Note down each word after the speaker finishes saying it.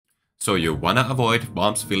So you wanna avoid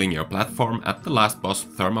bombs filling your platform at the last boss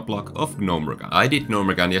Thermaplugg of Gnomeregan. I did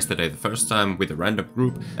Gnomeregan yesterday the first time with a random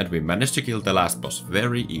group and we managed to kill the last boss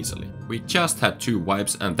very easily. We just had 2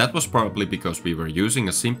 wipes and that was probably because we were using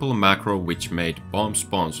a simple macro which made bomb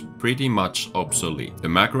spawns pretty much obsolete. The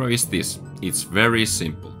macro is this, it's very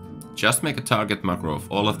simple. Just make a target macro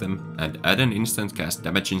of all of them and add an instant cast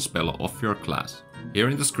damaging spell of your class. Here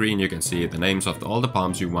in the screen you can see the names of all the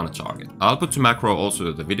bombs you want to target. I'll put the macro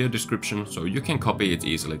also in the video description so you can copy it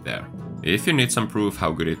easily there. If you need some proof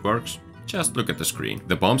how good it works, just look at the screen.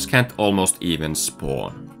 The bombs can't almost even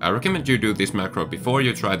spawn. I recommend you do this macro before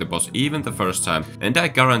you try the boss even the first time, and I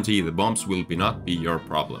guarantee the bombs will not be your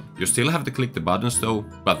problem. You still have to click the buttons though,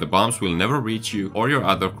 but the bombs will never reach you or your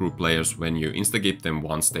other group players when you insta-gip them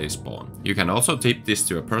once they spawn. You can also tip this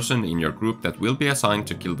to a person in your group that will be assigned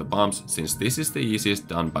to kill the bombs, since this is the easiest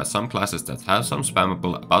done by some classes that have some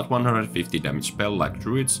spammable about 150 damage spell like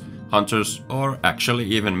druids, hunters, or actually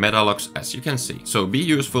even metalogs, as you can see. So be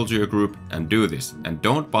useful to your group and do this, and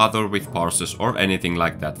don't bother with parsers or anything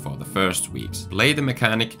like that for the first weeks. Play the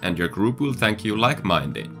mechanic and your group will thank you like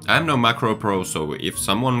mine did. I'm no macro pro, so if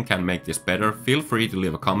someone can make this better, feel free to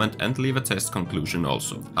leave a comment and leave a test conclusion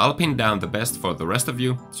also. I'll pin down the best for the rest of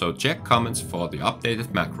you, so check comments for the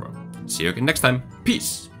updated macro. See you again next time,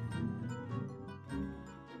 peace!